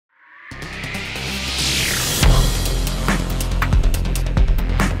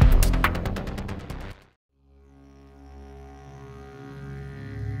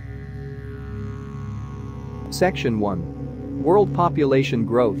Section 1. World population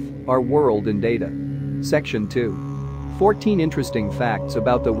growth, our world in data. Section 2. 14 interesting facts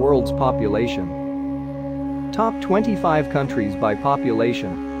about the world's population. Top 25 countries by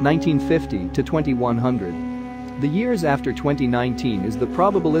population, 1950 to 2100. The years after 2019 is the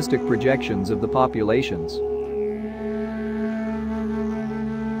probabilistic projections of the populations.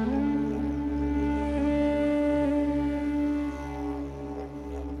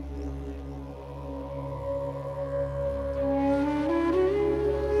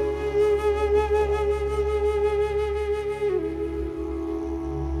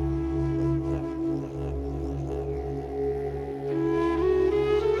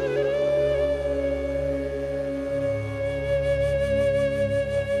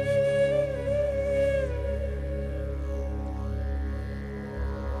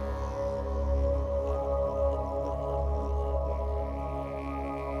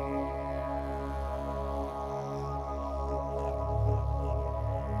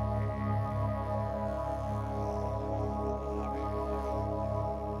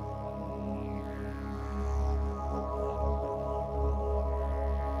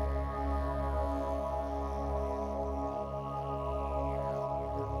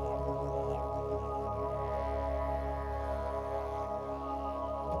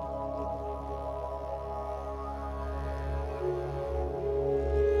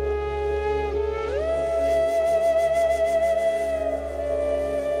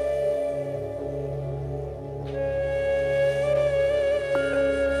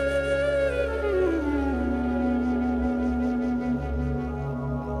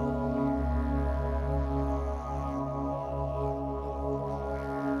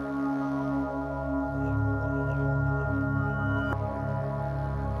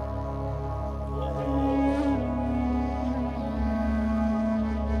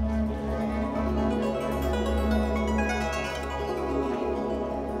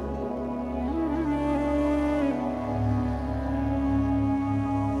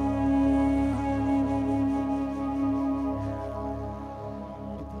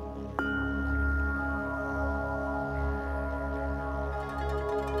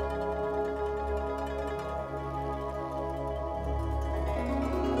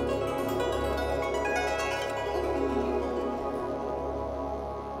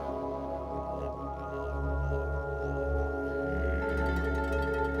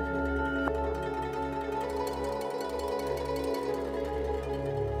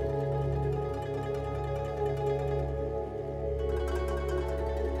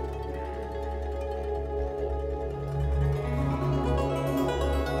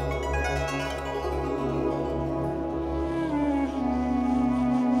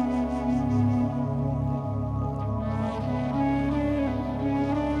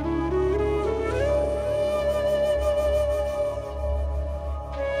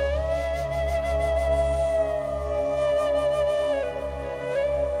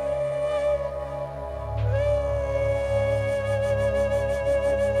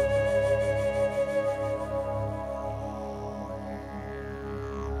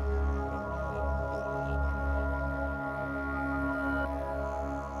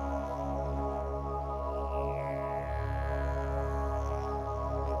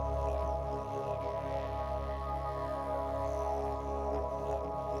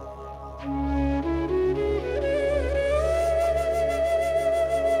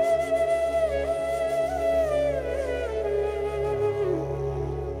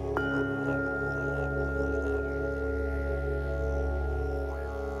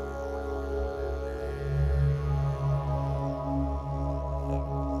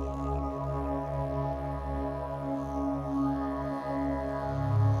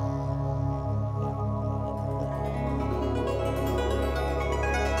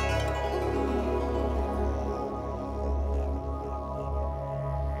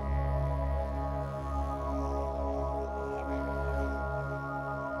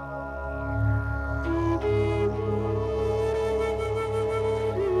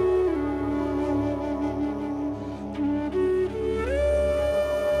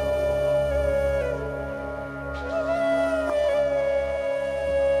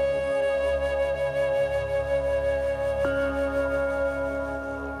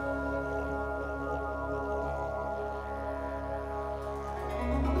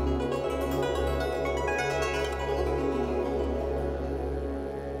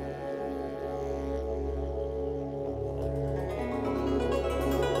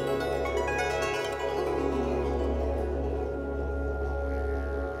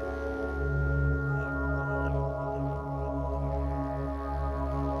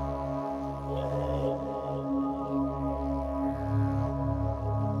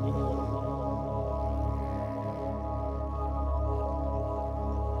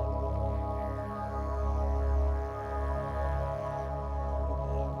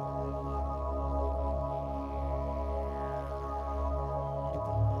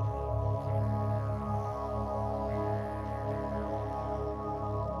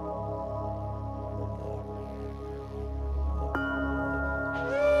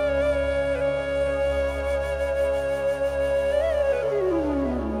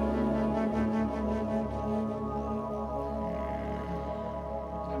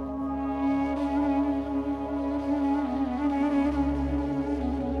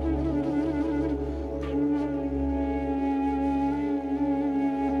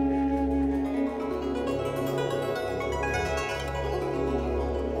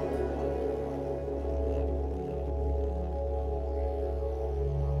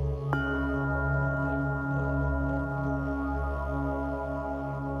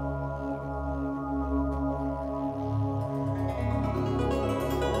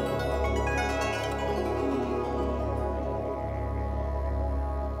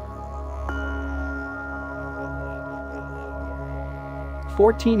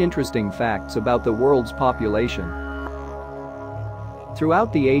 14 interesting facts about the world's population.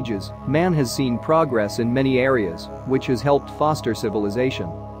 Throughout the ages, man has seen progress in many areas, which has helped foster civilization.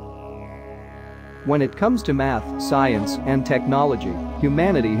 When it comes to math, science, and technology,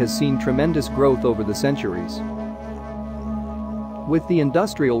 humanity has seen tremendous growth over the centuries. With the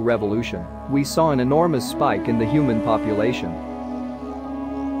Industrial Revolution, we saw an enormous spike in the human population.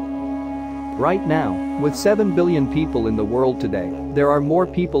 Right now, with 7 billion people in the world today, there are more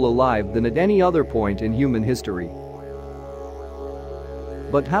people alive than at any other point in human history.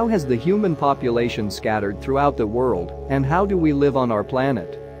 But how has the human population scattered throughout the world, and how do we live on our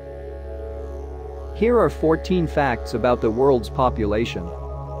planet? Here are 14 facts about the world's population.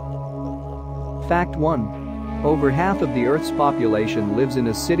 Fact 1. Over half of the Earth's population lives in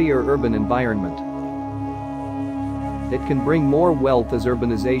a city or urban environment. It can bring more wealth as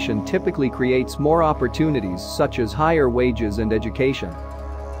urbanization typically creates more opportunities such as higher wages and education.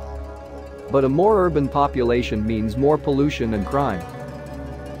 But a more urban population means more pollution and crime.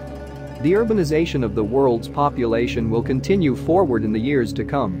 The urbanization of the world's population will continue forward in the years to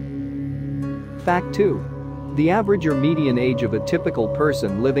come. Fact 2. The average or median age of a typical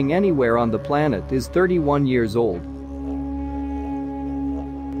person living anywhere on the planet is 31 years old.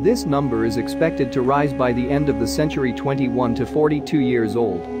 This number is expected to rise by the end of the century 21 to 42 years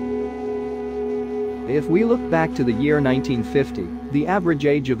old. If we look back to the year 1950, the average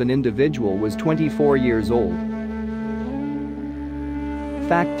age of an individual was 24 years old.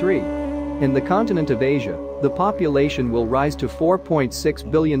 Fact 3. In the continent of Asia, the population will rise to 4.6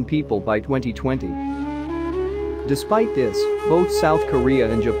 billion people by 2020. Despite this, both South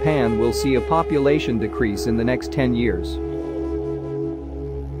Korea and Japan will see a population decrease in the next 10 years.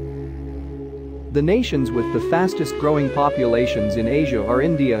 The nations with the fastest growing populations in Asia are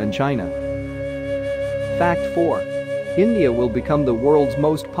India and China. Fact 4. India will become the world's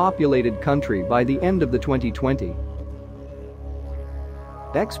most populated country by the end of the 2020.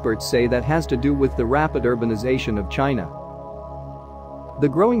 Experts say that has to do with the rapid urbanization of China. The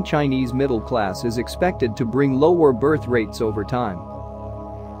growing Chinese middle class is expected to bring lower birth rates over time.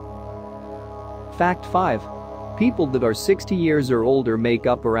 Fact 5. People that are 60 years or older make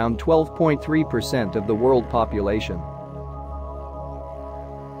up around 12.3% of the world population.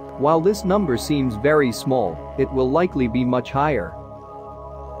 While this number seems very small, it will likely be much higher.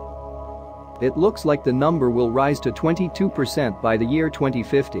 It looks like the number will rise to 22% by the year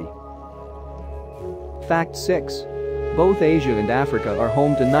 2050. Fact 6. Both Asia and Africa are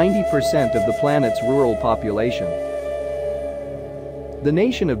home to 90% of the planet's rural population. The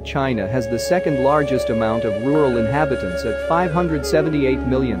nation of China has the second largest amount of rural inhabitants at 578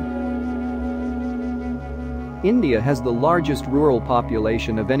 million. India has the largest rural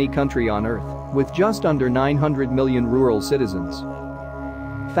population of any country on Earth, with just under 900 million rural citizens.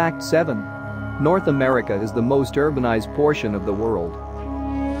 Fact 7. North America is the most urbanized portion of the world.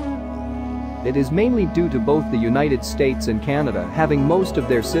 It is mainly due to both the United States and Canada having most of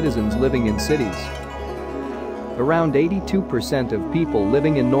their citizens living in cities. Around 82% of people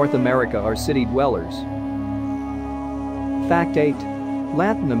living in North America are city dwellers. Fact 8.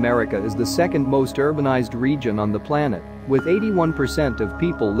 Latin America is the second most urbanized region on the planet, with 81% of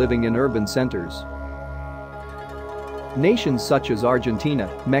people living in urban centers. Nations such as Argentina,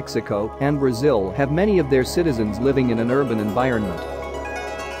 Mexico, and Brazil have many of their citizens living in an urban environment.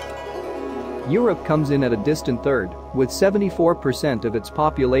 Europe comes in at a distant third, with 74% of its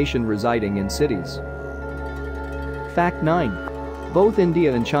population residing in cities. Fact 9. Both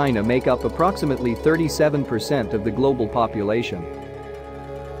India and China make up approximately 37% of the global population.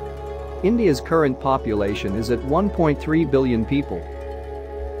 India's current population is at 1.3 billion people.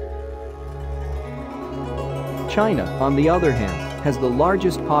 China, on the other hand, has the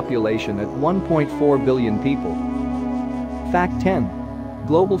largest population at 1.4 billion people. Fact 10.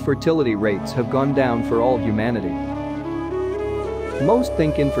 Global fertility rates have gone down for all humanity. Most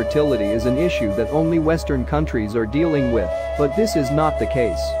think infertility is an issue that only Western countries are dealing with, but this is not the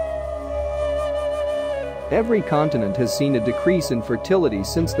case. Every continent has seen a decrease in fertility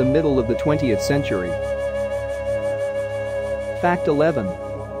since the middle of the 20th century. Fact 11.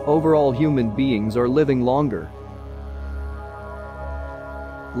 Overall, human beings are living longer.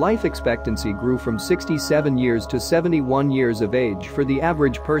 Life expectancy grew from 67 years to 71 years of age for the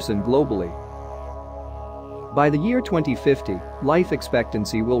average person globally. By the year 2050, life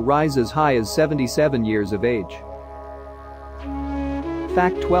expectancy will rise as high as 77 years of age.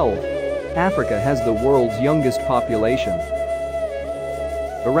 Fact 12. Africa has the world's youngest population.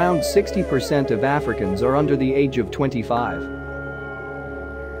 Around 60% of Africans are under the age of 25.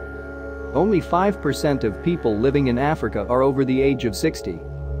 Only 5% of people living in Africa are over the age of 60.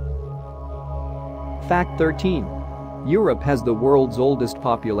 Fact 13. Europe has the world's oldest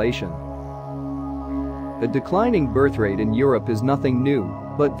population. A declining birth rate in Europe is nothing new,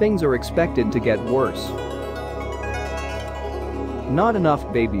 but things are expected to get worse. Not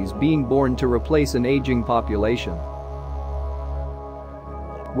enough babies being born to replace an aging population.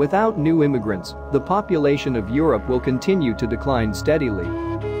 Without new immigrants, the population of Europe will continue to decline steadily.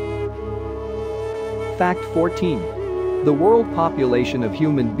 Fact 14. The world population of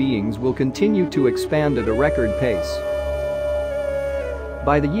human beings will continue to expand at a record pace.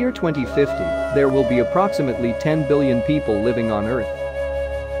 By the year 2050, there will be approximately 10 billion people living on Earth.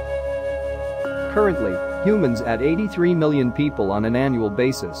 Currently, humans add 83 million people on an annual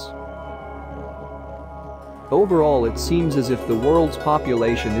basis. Overall, it seems as if the world's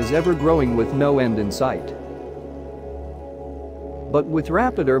population is ever growing with no end in sight. But with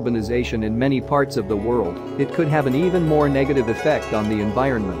rapid urbanization in many parts of the world, it could have an even more negative effect on the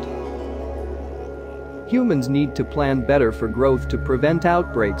environment. Humans need to plan better for growth to prevent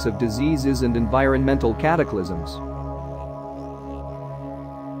outbreaks of diseases and environmental cataclysms.